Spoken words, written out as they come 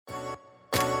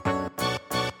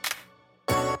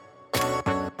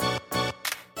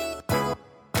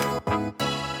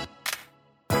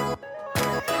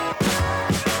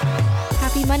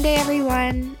Monday,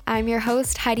 everyone. I'm your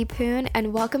host, Heidi Poon,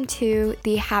 and welcome to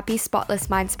the Happy Spotless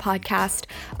Minds podcast,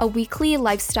 a weekly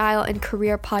lifestyle and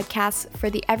career podcast for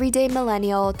the everyday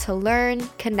millennial to learn,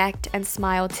 connect, and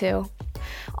smile to.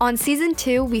 On season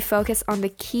 2, we focus on the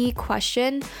key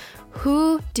question: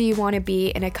 who do you want to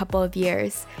be in a couple of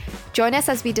years? Join us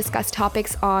as we discuss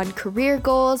topics on career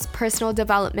goals, personal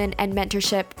development, and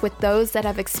mentorship with those that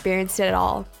have experienced it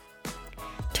all.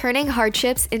 Turning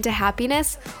hardships into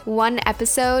happiness, one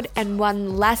episode and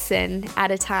one lesson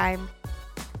at a time.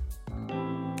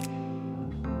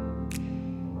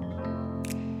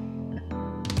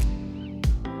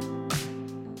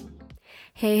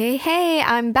 Hey,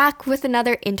 I'm back with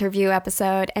another interview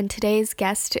episode, and today's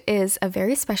guest is a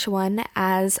very special one,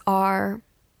 as are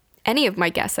any of my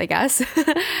guests, I guess.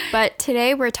 But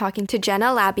today we're talking to Jenna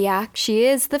Labiak. She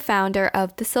is the founder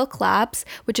of The Silk Labs,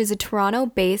 which is a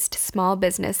Toronto-based small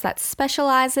business that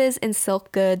specializes in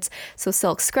silk goods, so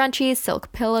silk scrunchies,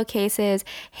 silk pillowcases,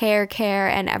 hair care,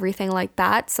 and everything like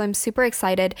that. So I'm super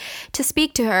excited to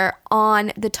speak to her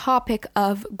on the topic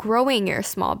of growing your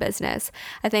small business.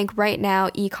 I think right now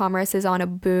e-commerce is on a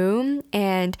boom,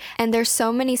 and there's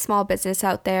so many small business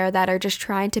out there that are just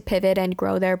trying to pivot and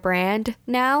grow their brand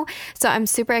now. So I'm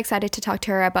super excited to talk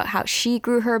to her about how she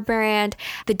grew her brand,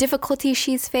 the difficulties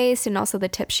she's faced, and also the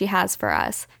tips she has for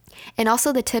us. And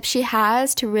also the tips she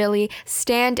has to really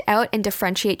stand out and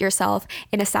differentiate yourself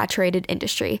in a saturated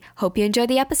industry. Hope you enjoy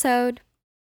the episode.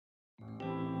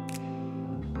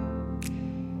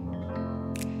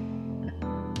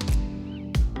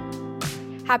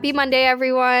 Happy Monday,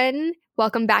 everyone.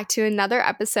 Welcome back to another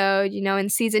episode. In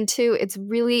season 2, it's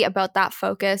really about that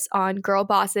focus on girl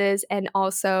bosses and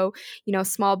also,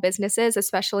 small businesses,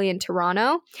 especially in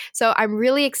Toronto. So I'm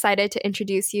really excited to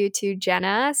introduce you to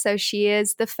Jenna. So she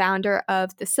is the founder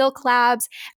of The Silk Labs.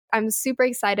 I'm super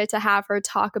excited to have her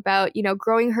talk about,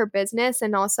 growing her business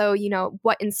and also,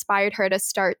 what inspired her to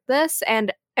start this.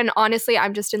 And honestly,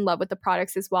 I'm just in love with the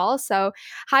products as well. So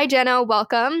hi, Jenna,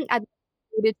 welcome.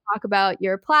 To talk about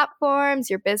your platforms,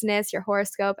 your business, your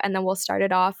horoscope, and then we'll start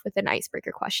it off with an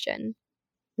icebreaker question.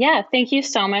 Yeah, thank you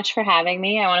so much for having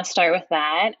me. I want to start with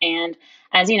that. And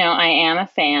as you know, I am a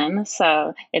fan,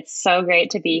 so it's so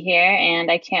great to be here,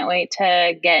 and I can't wait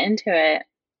to get into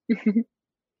it.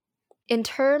 In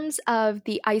terms of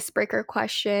the icebreaker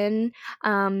question,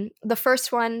 the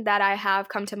first one that I have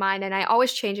come to mind, and I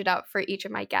always change it up for each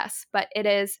of my guests, but it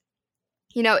is,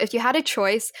 if you had a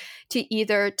choice to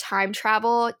either time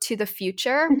travel to the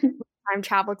future, time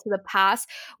travel to the past,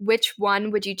 which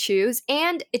one would you choose?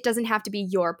 And it doesn't have to be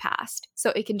your past. So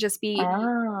it can just be,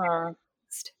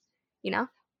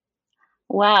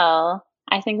 Well,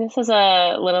 I think this is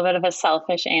a little bit of a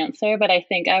selfish answer, but I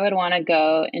think I would want to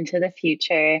go into the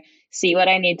future, see what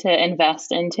I need to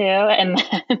invest into, and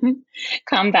then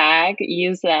come back,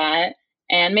 use that,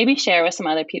 and maybe share with some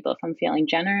other people if I'm feeling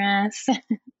generous.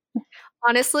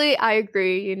 Honestly, I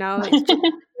agree.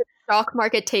 The stock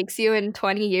market takes you in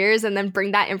 20 years and then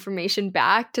bring that information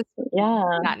back to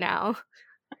that now.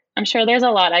 I'm sure there's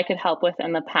a lot I could help with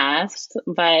in the past,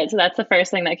 but that's the first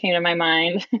thing that came to my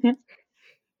mind.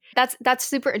 That's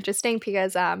super interesting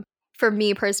because for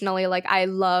me personally, I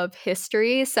love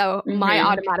history. So my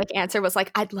automatic answer was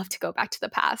I'd love to go back to the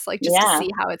past, to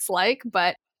see how it's like.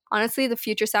 But honestly, the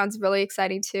future sounds really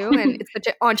exciting too. And it's such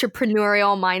an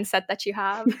entrepreneurial mindset that you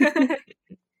have.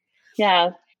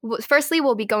 Yeah. Firstly,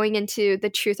 we'll be going into the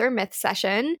truth or myth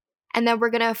session. And then we're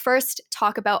going to first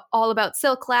talk about all about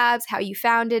Silk Labs, how you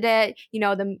founded it,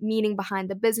 the meaning behind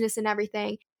the business and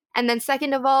everything. And then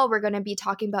second of all, we're going to be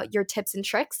talking about your tips and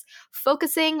tricks,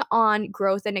 focusing on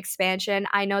growth and expansion.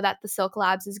 I know that the Silk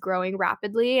Labs is growing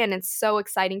rapidly, and it's so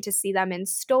exciting to see them in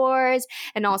stores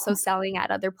and also selling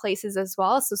at other places as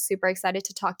well. So super excited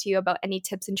to talk to you about any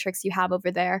tips and tricks you have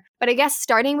over there. But I guess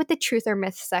starting with the truth or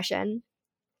myth session.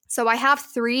 So I have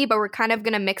 3, but we're kind of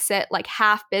going to mix it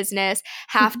half business,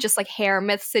 half just hair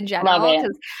myths in general,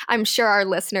 because I'm sure our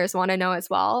listeners want to know as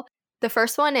well. The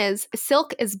first one is,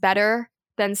 silk is better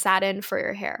than satin for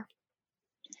your hair?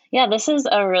 Yeah, this is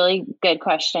a really good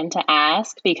question to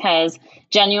ask because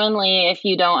genuinely, if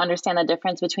you don't understand the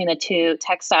difference between the two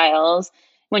textiles,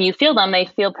 when you feel them, they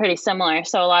feel pretty similar.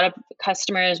 So a lot of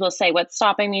customers will say, what's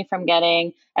stopping me from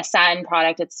getting a satin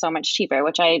product? It's so much cheaper,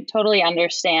 which I totally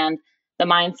understand the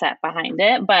mindset behind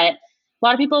it. But a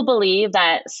lot of people believe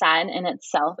that satin in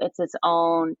itself, it's its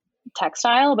own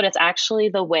textile, but it's actually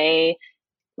the way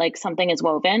something is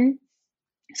woven.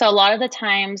 So a lot of the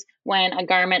times when a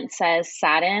garment says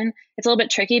satin, it's a little bit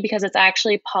tricky because it's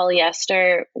actually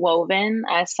polyester woven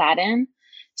as satin.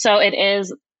 So it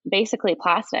is basically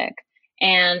plastic.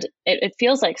 and it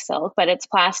feels like silk, but it's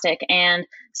plastic. And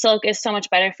silk is so much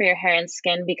better for your hair and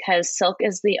skin because silk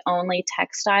is the only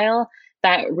textile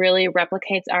that really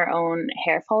replicates our own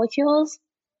hair follicles.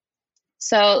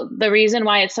 So the reason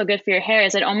why it's so good for your hair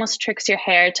is it almost tricks your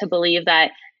hair to believe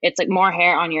that it's like more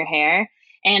hair on your hair.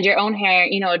 And your own hair,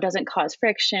 it doesn't cause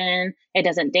friction, it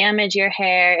doesn't damage your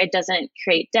hair, it doesn't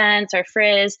create dents or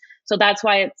frizz. So that's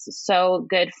why it's so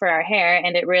good for our hair.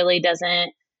 And it really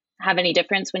doesn't have any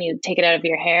difference when you take it out of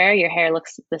your hair. Your hair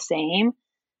looks the same.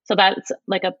 So that's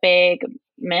like a big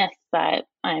myth that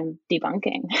I'm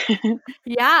debunking.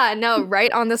 Yeah, no,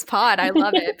 right on this pod. I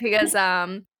love it because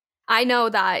I know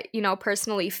that,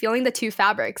 personally feeling the two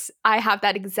fabrics, I have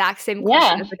that exact same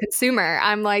question as a consumer.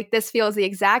 I'm like, this feels the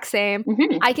exact same.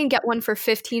 Mm-hmm. I can get one for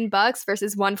 $15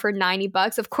 versus one for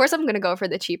 $90. Of course, I'm going to go for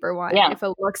the cheaper one if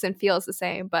it looks and feels the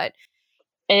same. But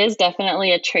it is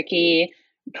definitely a tricky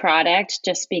product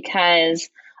just because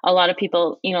a lot of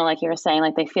people, like you were saying,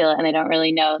 like they feel it and they don't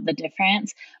really know the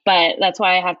difference. But that's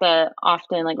why I have to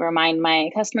often like remind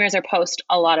my customers or post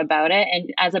a lot about it.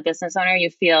 And as a business owner, you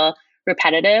feel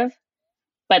repetitive,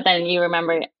 but then you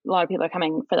remember a lot of people are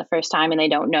coming for the first time and they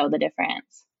don't know the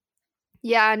difference.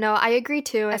 Yeah, no, I agree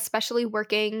too, especially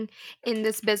working in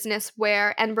this business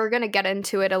where, and we're going to get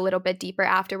into it a little bit deeper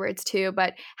afterwards too,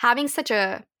 but having such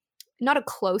not a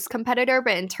close competitor,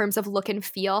 but in terms of look and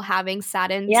feel, having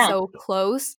satin so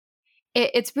close,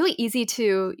 it's really easy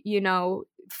to,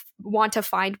 want to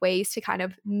find ways to kind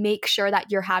of make sure that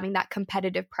you're having that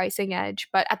competitive pricing edge.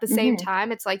 But at the same time,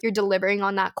 it's like you're delivering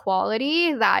on that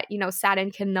quality that,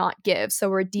 satin cannot give. So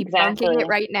we're debunking it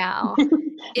right now.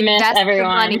 Invest the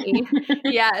money.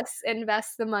 Yes,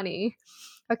 invest the money.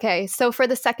 Okay, so for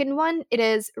the second one, it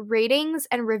is ratings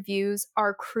and reviews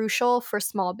are crucial for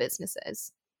small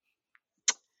businesses.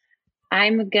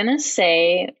 I'm going to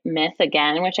say myth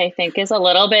again, which I think is a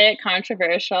little bit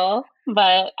controversial,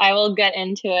 but I will get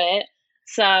into it.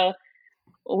 So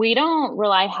we don't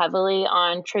rely heavily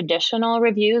on traditional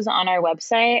reviews on our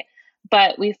website,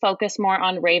 but we focus more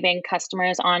on raving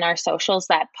customers on our socials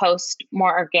that post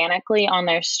more organically on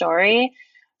their story.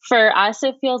 For us,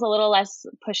 it feels a little less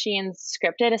pushy and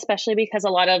scripted, especially because a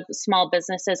lot of small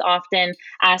businesses often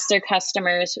ask their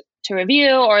customers to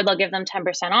review, or they'll give them 10%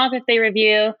 off if they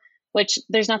review, which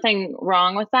there's nothing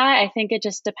wrong with that. I think it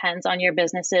just depends on your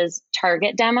business's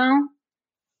target demo.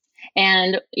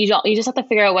 And you just have to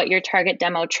figure out what your target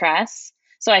demo trusts.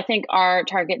 So I think our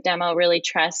target demo really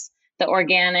trusts the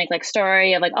organic like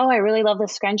story of like, oh, I really love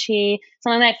this scrunchie,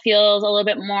 something that feels a little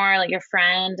bit more like your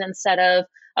friend instead of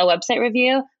a website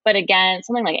review. But again,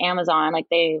 something like Amazon, like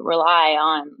they rely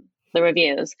on the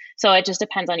reviews. So it just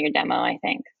depends on your demo, I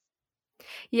think.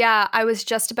 Yeah, I was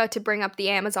just about to bring up the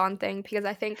Amazon thing because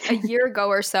I think a year ago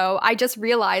or so, I just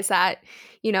realized that,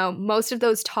 most of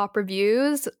those top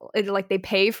reviews, like they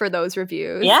pay for those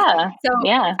reviews. Yeah. So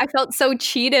I felt so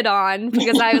cheated on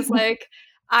because I was like,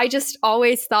 I just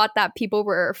always thought that people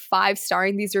were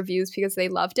 5-starring these reviews because they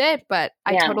loved it. But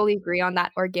I totally agree on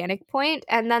that organic point.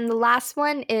 And then the last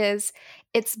one is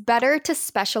it's better to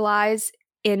specialize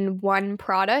in one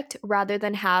product rather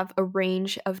than have a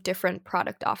range of different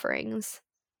product offerings.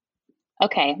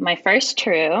 Okay, my first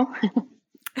true.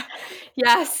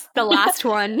 Yes, the last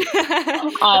one.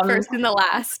 The first and the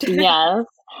last. Yes.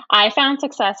 I found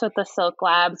success with the Silk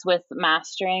Labs with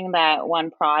mastering that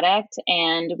one product,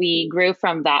 and we grew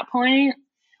from that point.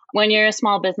 When you're a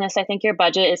small business, I think your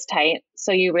budget is tight.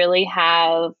 So you really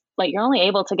have, like, you're only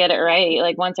able to get it right,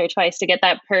 like once or twice to get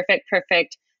that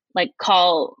perfect, like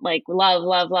call, like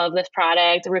love this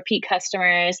product, repeat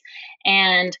customers.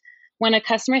 And when a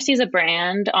customer sees a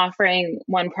brand offering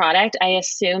one product, I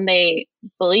assume they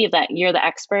believe that you're the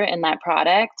expert in that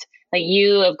product. Like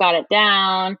you have got it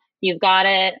down, you've got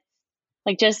it.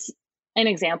 Like just an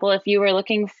example, if you were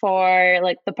looking for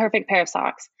like the perfect pair of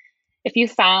socks, if you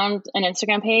found an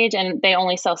Instagram page and they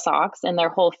only sell socks and their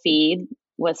whole feed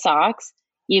was socks,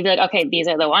 you'd be like, okay, these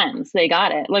are the ones. They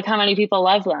got it. Look how many people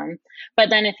love them.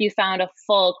 But then if you found a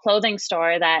full clothing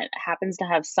store that happens to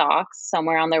have socks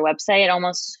somewhere on their website, it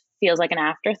almost feels like an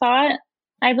afterthought,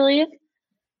 I believe.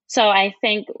 So I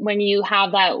think when you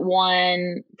have that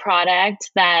one product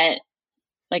that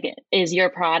like is your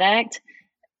product,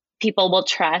 people will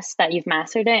trust that you've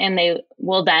mastered it and they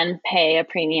will then pay a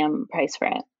premium price for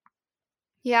it.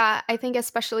 Yeah, I think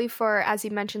especially for, as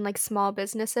you mentioned, like small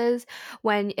businesses,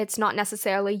 when it's not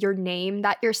necessarily your name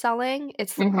that you're selling,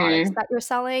 it's the products that you're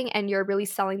selling and you're really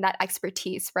selling that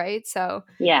expertise, right? So,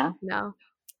 yeah.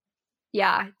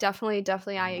 Yeah,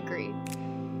 definitely, I agree.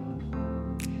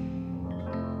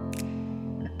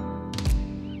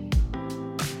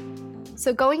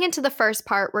 So going into the first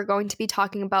part, we're going to be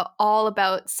talking about all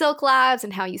about Silk Labs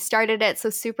and how you started it.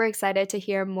 So super excited to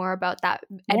hear more about that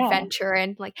adventure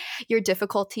and like your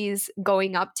difficulties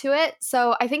going up to it.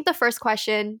 So I think the first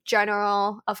question,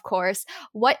 general, of course,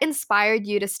 what inspired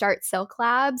you to start Silk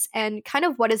Labs and kind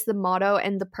of what is the motto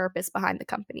and the purpose behind the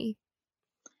company?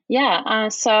 Yeah,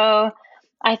 so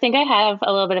I think I have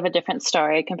a little bit of a different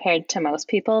story compared to most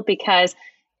people because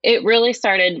it really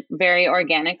started very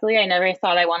organically. I never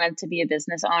thought I wanted to be a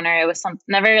business owner. It was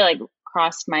never like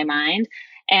crossed my mind.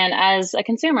 And as a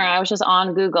consumer, I was just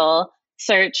on Google,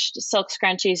 searched silk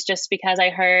scrunchies just because I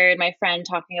heard my friend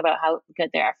talking about how good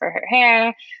they are for her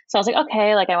hair. So I was like,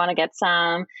 okay, like I want to get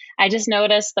some. I just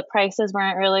noticed the prices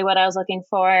weren't really what I was looking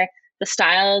for. The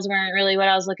styles weren't really what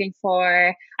I was looking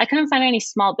for. I couldn't find any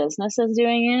small businesses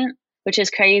doing it, which is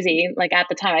crazy. Like at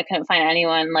the time, I couldn't find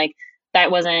anyone like that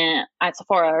wasn't at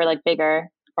Sephora or like bigger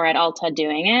or at Ulta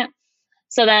doing it.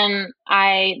 So then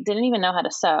I didn't even know how to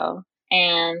sew.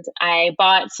 And I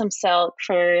bought some silk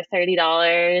for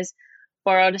 $30,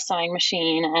 borrowed a sewing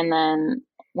machine, and then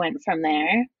went from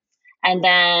there. And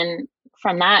then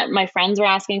from that, my friends were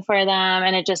asking for them,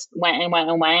 and it just went and went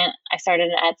and went. I started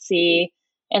an Etsy,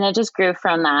 and it just grew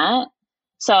from that.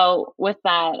 So with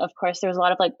that, of course, there was a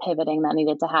lot of like pivoting that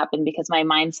needed to happen because my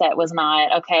mindset was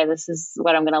not, okay, this is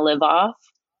what I'm going to live off.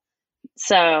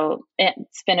 So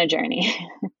it's been a journey.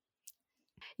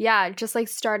 Yeah, just like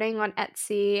starting on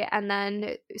Etsy and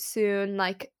then soon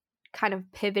like kind of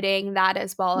pivoting that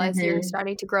as well as you're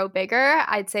starting to grow bigger.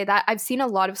 I'd say that I've seen a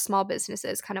lot of small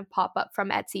businesses kind of pop up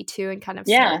from Etsy too and kind of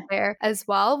start there as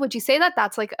well. Would you say that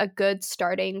that's like a good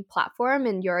starting platform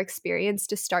in your experience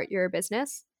to start your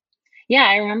business? Yeah,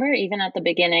 I remember even at the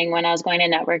beginning when I was going to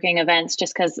networking events,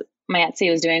 just because my Etsy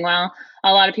was doing well,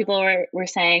 a lot of people were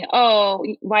saying, oh,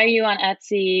 why are you on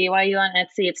Etsy? Why are you on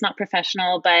Etsy? It's not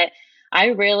professional. But I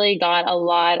really got a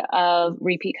lot of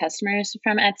repeat customers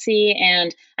from Etsy,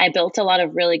 and I built a lot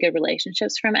of really good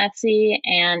relationships from Etsy.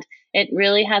 And it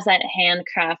really has that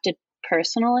handcrafted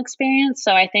personal experience.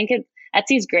 So I think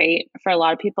Etsy's great for a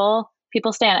lot of people.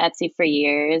 People stay on Etsy for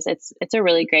years. It's a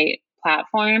really great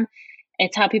platform.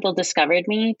 It's how people discovered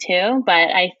me too, but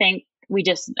I think we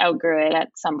just outgrew it at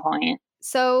some point.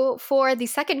 So, for the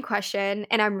second question,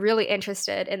 and I'm really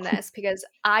interested in this because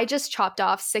I just chopped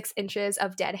off 6 inches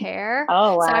of dead hair.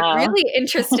 Oh, So, I'm wow. really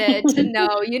interested to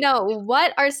know,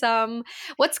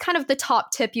 what's kind of the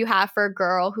top tip you have for a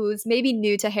girl who's maybe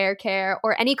new to hair care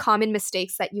or any common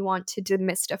mistakes that you want to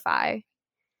demystify?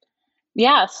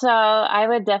 Yeah, so I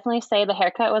would definitely say the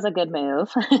haircut was a good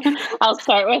move. I'll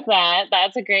start with that.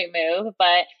 That's a great move,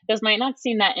 but this might not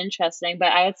seem that interesting, but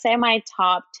I would say my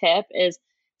top tip is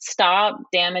stop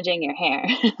damaging your hair.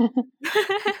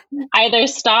 Either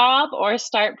stop or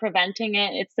start preventing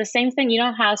it. It's the same thing. You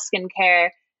know how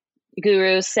skincare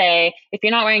gurus say if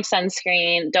you're not wearing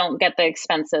sunscreen, don't get the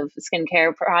expensive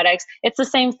skincare products. It's the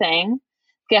same thing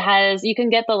because you can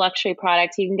get the luxury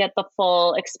products, you can get the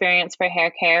full experience for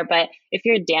hair care, but if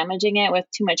you're damaging it with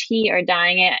too much heat or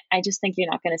dyeing it, I just think you're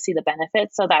not going to see the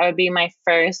benefits. So that would be my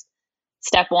first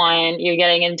step one. You're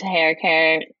getting into hair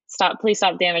care. Please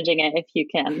stop damaging it if you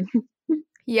can.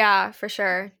 Yeah, for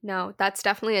sure. No, that's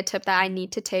definitely a tip that I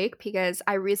need to take because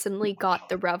I recently got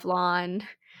the Revlon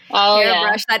Oh, yeah.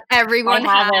 hairbrush that everyone I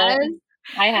have has. it.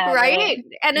 I have Right? it.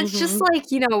 And it's just Hmm. like,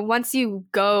 once you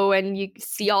go and you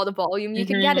see all the volume you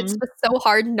can get, it's Hmm. just so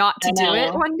hard not to I do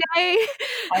it know. one day.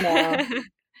 I know. I know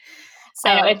So,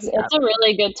 yeah. it's a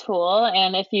really good tool,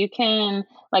 and if you can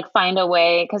like find a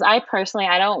way, because I personally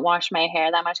I don't wash my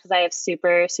hair that much because I have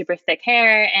super thick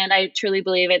hair, and I truly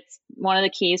believe it's one of the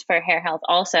keys for hair health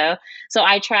also. So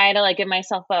I try to like give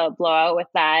myself a blowout with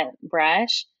that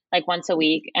brush like once a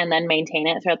week, and then maintain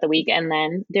it throughout the week, and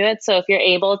then do it. So if you're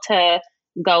able to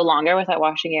go longer without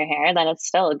washing your hair, then it's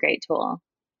still a great tool.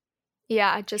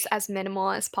 Yeah, just as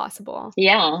minimal as possible.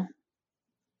 Yeah.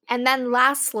 And then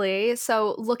lastly,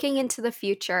 so looking into the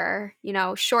future,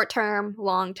 short term,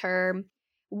 long term,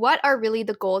 what are really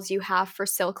the goals you have for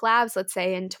Silk Labs, let's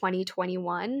say in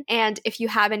 2021? And if you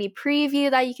have any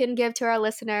preview that you can give to our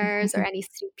listeners or any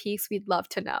sneak peeks, we'd love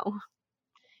to know.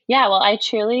 Yeah, well, I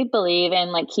truly believe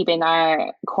in like keeping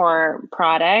our core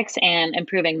products and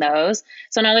improving those.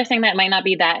 So another thing that might not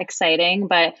be that exciting,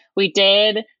 but we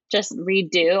did just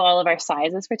redo all of our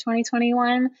sizes for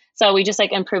 2021. So we just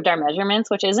like improved our measurements,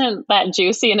 which isn't that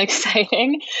juicy and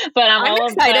exciting, but I'm I'm all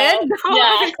excited. about, No, I'm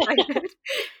yeah, excited.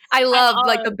 I I'm love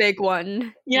like all, the big one,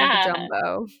 the yeah,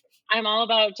 jumbo. I'm all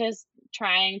about just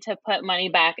trying to put money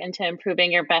back into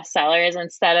improving your best sellers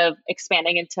instead of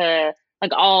expanding into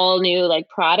like all new like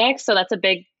products. So that's a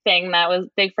big thing that was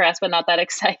big for us, but not that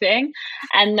exciting.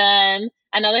 And then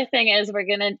Another thing is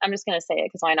I'm just gonna say it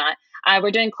because why not?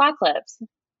 We're doing claw clips.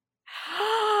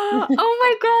 Oh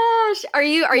my gosh. Are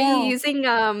you Yeah. using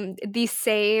the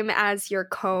same as your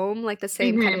comb, like the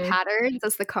same kind of Hmm. patterns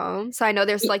as the comb? So I know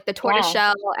there's like the Yeah.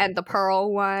 tortoiseshell and the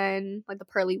pearl one, like the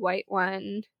pearly white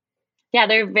one. Yeah,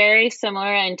 they're very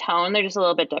similar in tone. They're just a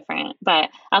little bit different. But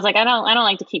I was like, I don't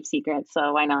like to keep secrets,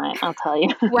 so why not? I'll tell you.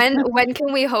 When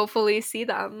can we hopefully see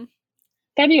them?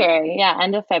 February, yeah,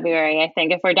 end of February, I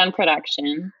think, if we're done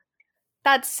production.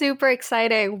 That's super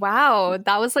exciting. Wow,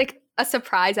 that was like a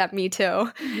surprise at me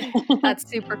too. That's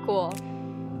super cool.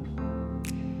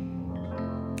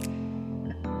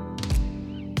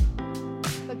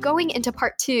 But going into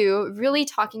part 2, really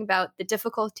talking about the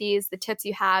difficulties, the tips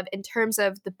you have in terms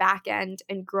of the back end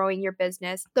and growing your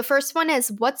business. The first one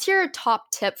is, what's your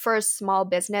top tip for a small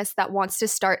business that wants to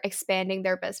start expanding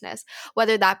their business,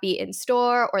 whether that be in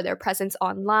store or their presence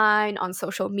online, on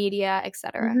social media,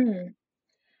 etc.? Hmm.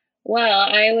 Well,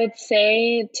 I would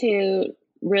say to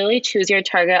really choose your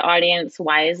target audience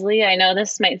wisely. I know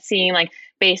this might seem like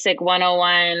basic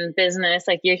 101 business,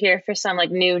 like you're here for some like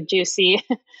new juicy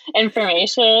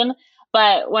information.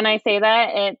 But when I say that,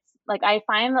 it's like I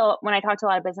find that when I talk to a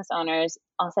lot of business owners,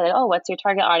 I'll say, like, oh, what's your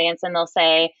target audience? And they'll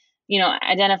say,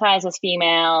 identifies as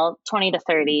female, 20 to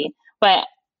 30. But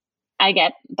I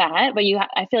get that, but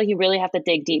I feel like you really have to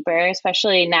dig deeper,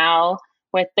 especially now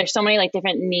with there's so many like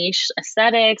different niche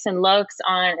aesthetics and looks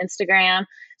on Instagram.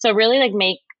 So really like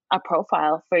make a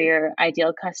profile for your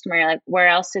ideal customer. Like where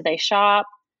else do they shop?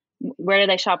 Where do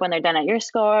they shop when they're done at your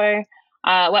store?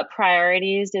 What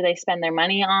priorities do they spend their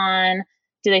money on?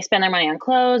 Do they spend their money on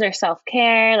clothes or self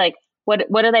care? Like what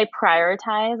do they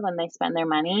prioritize when they spend their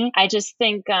money? I just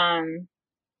think a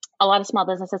lot of small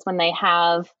businesses when they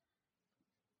have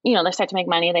they start to make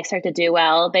money, they start to do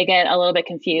well, they get a little bit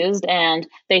confused and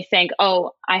they think,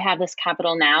 oh, I have this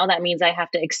capital now. That means I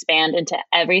have to expand into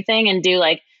everything and do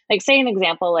like say an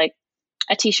example, like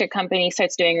a t-shirt company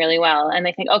starts doing really well and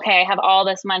they think, okay, I have all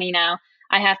this money now.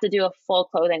 I have to do a full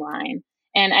clothing line.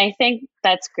 And I think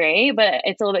that's great, but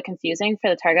it's a little bit confusing for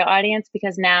the target audience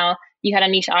because now you had a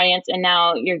niche audience and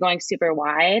now you're going super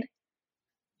wide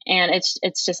and it's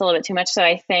just a little bit too much. So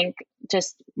I think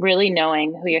just really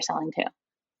knowing who you're selling to.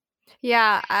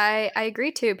 Yeah, I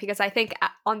agree too, because I think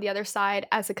on the other side,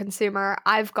 as a consumer,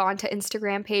 I've gone to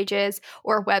Instagram pages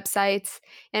or websites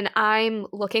and I'm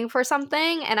looking for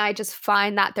something and I just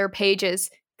find that their page is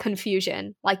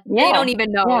confusion. Like they Yeah. don't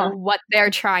even know Yeah. what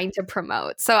they're trying to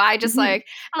promote. So I just Mhm.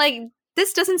 like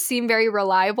this doesn't seem very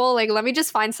reliable. Like let me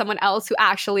just find someone else who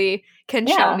actually can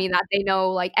show Yeah. me that they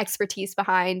know like expertise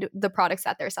behind the products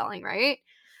that they're selling, right?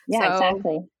 Yeah, So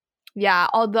exactly. yeah,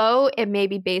 although it may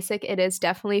be basic, it is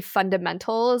definitely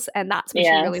fundamentals, and that's what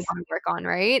you really Yes. want to work on,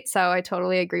 right? So I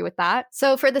totally agree with that.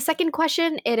 So for the second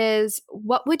question, it is,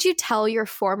 what would you tell your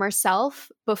former self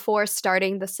before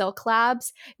starting the Silk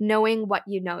Labs, knowing what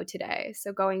you know today?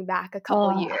 So going back a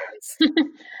couple Oh, years.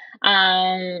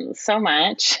 so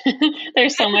much.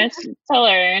 There's so much to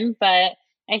learn, but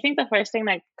I think the first thing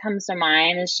that comes to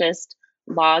mind is just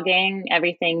logging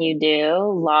everything you do,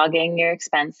 logging your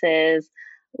expenses,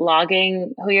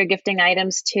 logging who you're gifting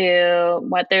items to,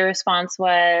 what their response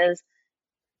was,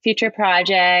 future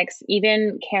projects,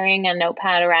 even carrying a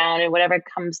notepad around and whatever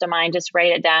comes to mind, just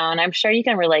write it down. I'm sure you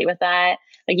can relate with that.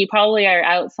 Like you probably are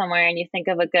out somewhere and you think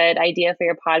of a good idea for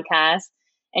your podcast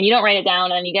and you don't write it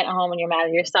down and you get home and you're mad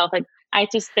at yourself. Like I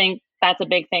just think that's a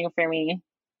big thing for me.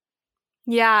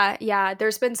 Yeah, yeah.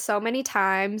 There's been so many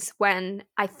times when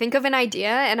I think of an idea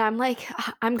and I'm like,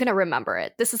 "Ah, I'm going to remember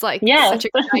it. This is like Yes. such a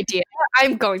good idea.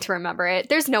 I'm going to remember it.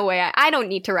 There's no way I don't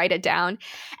need to write it down."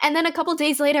 And then a couple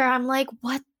days later, I'm like,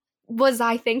 what was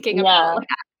I thinking about? Yeah. Like,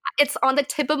 it's on the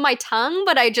tip of my tongue,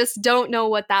 but I just don't know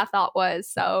what that thought was.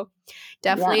 So Yeah.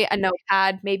 definitely a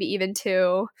notepad, maybe even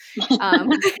two.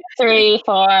 Um, 3,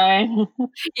 4.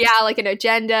 yeah, like an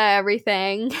agenda,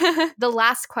 everything. The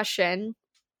last question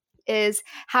is,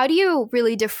 how do you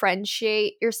really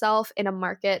differentiate yourself in a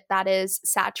market that is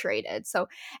saturated? So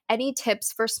any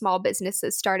tips for small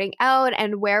businesses starting out,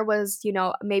 and where was,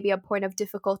 maybe a point of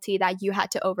difficulty that you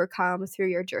had to overcome through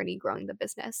your journey growing the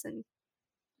business? And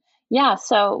Yeah,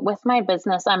 so with my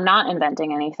business, I'm not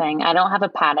inventing anything. I don't have a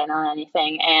patent on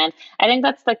anything. And I think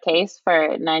that's the case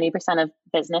for 90% of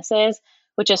businesses,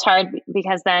 which is hard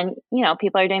because then,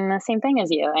 people are doing the same thing as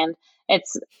you. And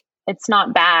it's it's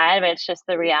not bad, but it's just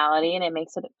the reality and it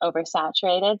makes it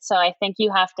oversaturated. So I think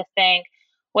you have to think,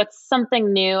 what's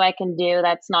something new I can do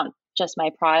that's not just my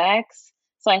products?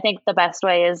 So I think the best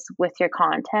way is with your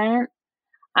content.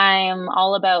 I'm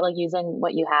all about like using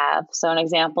what you have. So an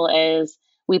example is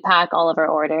we pack all of our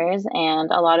orders, and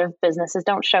a lot of businesses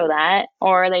don't show that,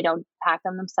 or they don't pack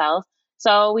them themselves.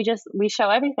 So we show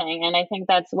everything. And I think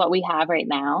that's what we have right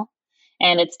now.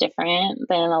 And it's different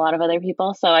than a lot of other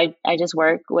people. So I just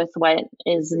work with what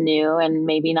is new and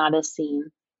maybe not as seen.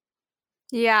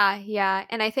 Yeah.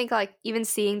 And I think like even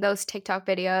seeing those TikTok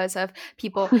videos of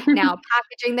people now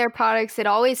packaging their products, it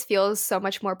always feels so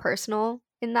much more personal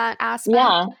in that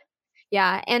aspect.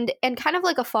 Yeah, and kind of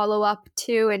like a follow-up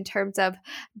too in terms of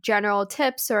general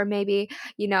tips, or maybe,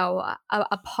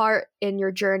 a part in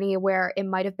your journey where it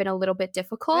might have been a little bit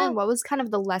difficult. And what was kind of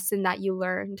the lesson that you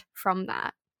learned from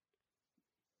that?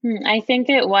 I think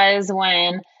it was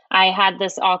when I had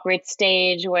this awkward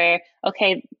stage where,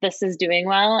 okay, this is doing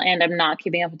well and I'm not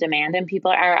keeping up with demand, and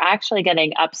people are actually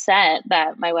getting upset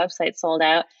that my website sold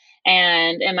out.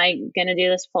 And am I going to do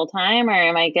this full time, or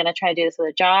am I going to try to do this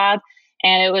with a job?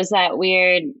 And it was that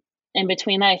weird in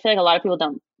between that. I feel like a lot of people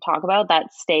don't talk about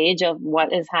that stage of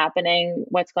what is happening,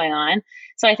 what's going on.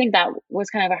 So I think that was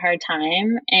kind of a hard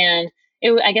time. And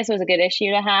I guess it was a good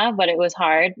issue to have, but it was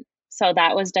hard. So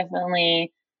that was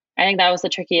definitely, I think that was the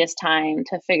trickiest time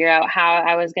to figure out how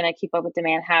I was going to keep up with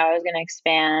demand, how I was going to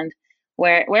expand,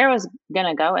 where I was going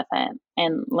to go with it,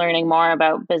 and learning more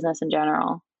about business in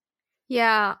general.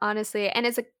 Yeah, honestly. And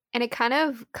it kind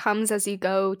of comes as you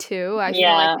go too. I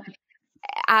feel like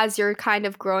as you're kind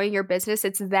of growing your business,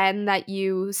 it's then that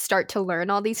you start to learn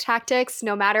all these tactics,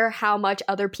 no matter how much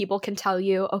other people can tell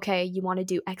you, okay, you want to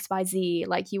do XYZ,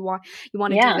 like you want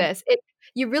to do this.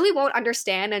 You really won't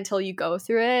understand until you go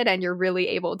through it and you're really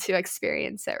able to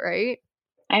experience it, right?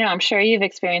 I know, I'm sure you've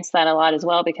experienced that a lot as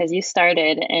well, because you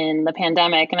started in the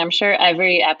pandemic, and I'm sure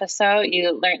every episode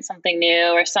you learned something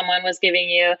new, or someone was giving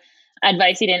you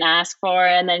advice you didn't ask for,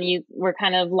 and then you were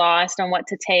kind of lost on what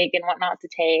to take and what not to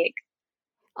take.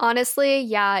 Honestly,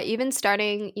 yeah, even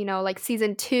starting, like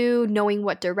season 2, knowing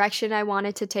what direction I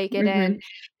wanted to take it in,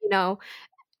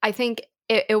 I think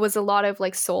it was a lot of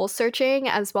like soul searching,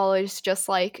 as well as just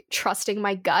like trusting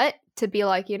my gut to be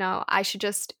like, I should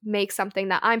just make something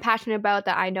that I'm passionate about,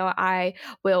 that I know I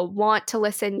will want to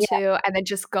listen to, and then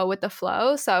just go with the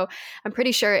flow. So I'm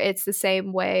pretty sure it's the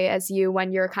same way as you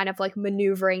when you're kind of like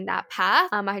maneuvering that path.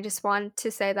 I just want to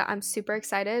say that I'm super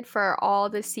excited for all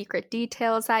the secret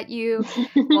details that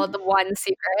well, the one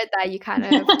secret that you kind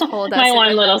of told us. My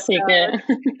one little secret.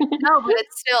 No, but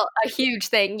it's still a huge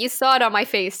thing. You saw it on my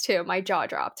face too. My jaw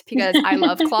dropped because I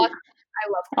love claw. I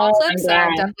love claw clips, so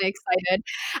I'm definitely excited.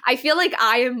 I feel like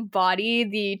I embody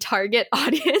the target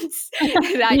audience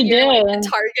that you're like the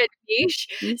target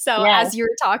niche. So as you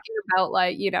were talking about,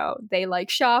 like, they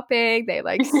like shopping, they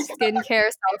like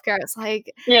skincare, self-care, it's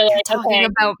like you're talking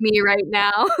about me right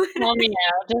now. Call me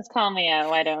out. Just call me out.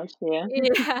 Why don't you?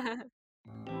 Yeah.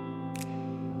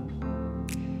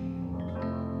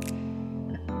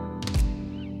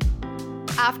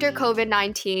 After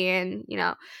COVID-19,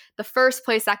 the first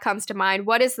place that comes to mind,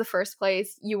 what is the first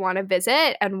place you want to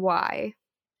visit and why?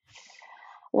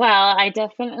 Well, I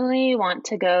definitely want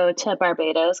to go to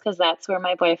Barbados, because that's where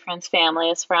my boyfriend's family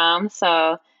is from.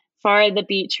 So for the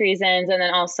beach reasons, and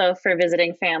then also for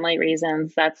visiting family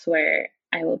reasons, that's where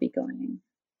I will be going.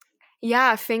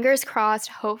 Yeah, fingers crossed.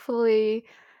 Hopefully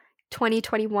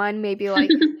 2021, maybe like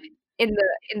in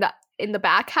the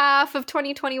back half of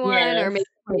 2021, or maybe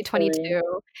 2022.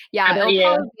 Hopefully. Yeah, it'll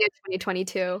probably be in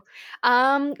 2022.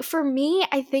 For me,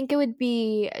 I think it would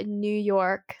be New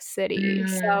York City.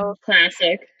 So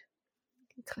classic.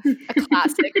 A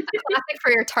classic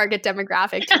for your target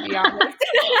demographic, to be honest.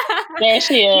 There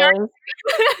she is.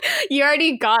 You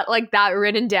already got like that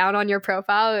written down on your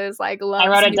profile. It was like, I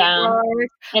wrote it down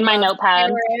in my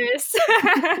notepad.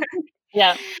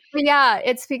 Yeah. But yeah,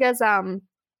 it's because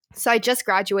so I just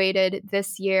graduated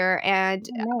this year, and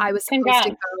I was supposed to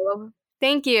go.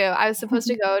 Thank you. I was supposed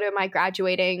to go to my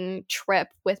graduating trip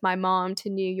with my mom to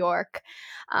New York.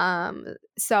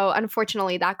 So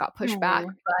unfortunately that got pushed back.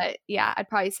 But yeah, I'd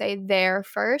probably say there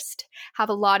first. Have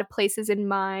a lot of places in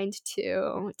mind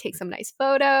to take some nice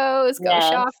photos, go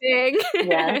shopping.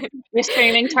 Yeah. You're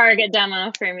streaming Target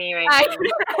demo for me right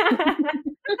now.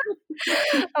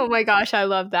 Oh my gosh, I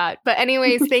love that. But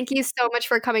anyways, thank you so much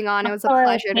for coming on. It was a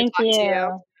pleasure to talk to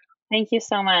you. Thank you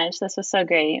so much. This was so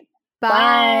great.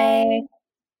 Bye.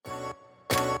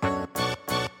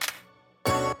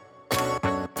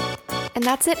 And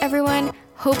that's it, everyone.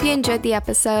 Hope you enjoyed the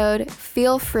episode.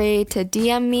 Feel free to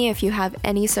DM me if you have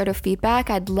any sort of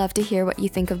feedback. I'd love to hear what you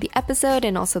think of the episode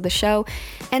and also the show.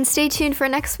 And stay tuned for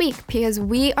next week, because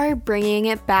we are bringing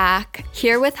it back.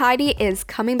 Here with Heidi is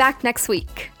coming back next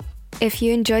week. If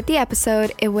you enjoyed the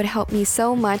episode, it would help me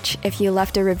so much if you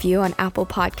left a review on Apple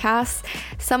Podcasts.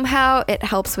 Somehow it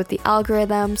helps with the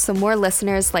algorithm so more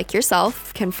listeners like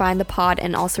yourself can find the pod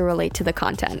and also relate to the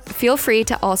content. Feel free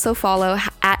to also follow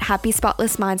at Happy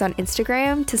Spotless Minds on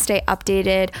Instagram to stay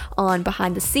updated on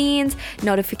behind the scenes,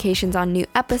 notifications on new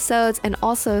episodes, and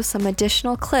also some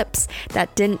additional clips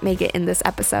that didn't make it in this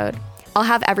episode. I'll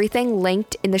have everything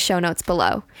linked in the show notes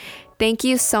below. Thank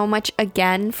you so much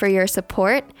again for your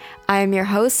support. I am your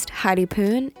host, Heidi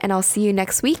Poon, and I'll see you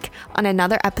next week on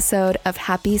another episode of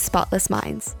Happy Spotless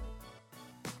Minds.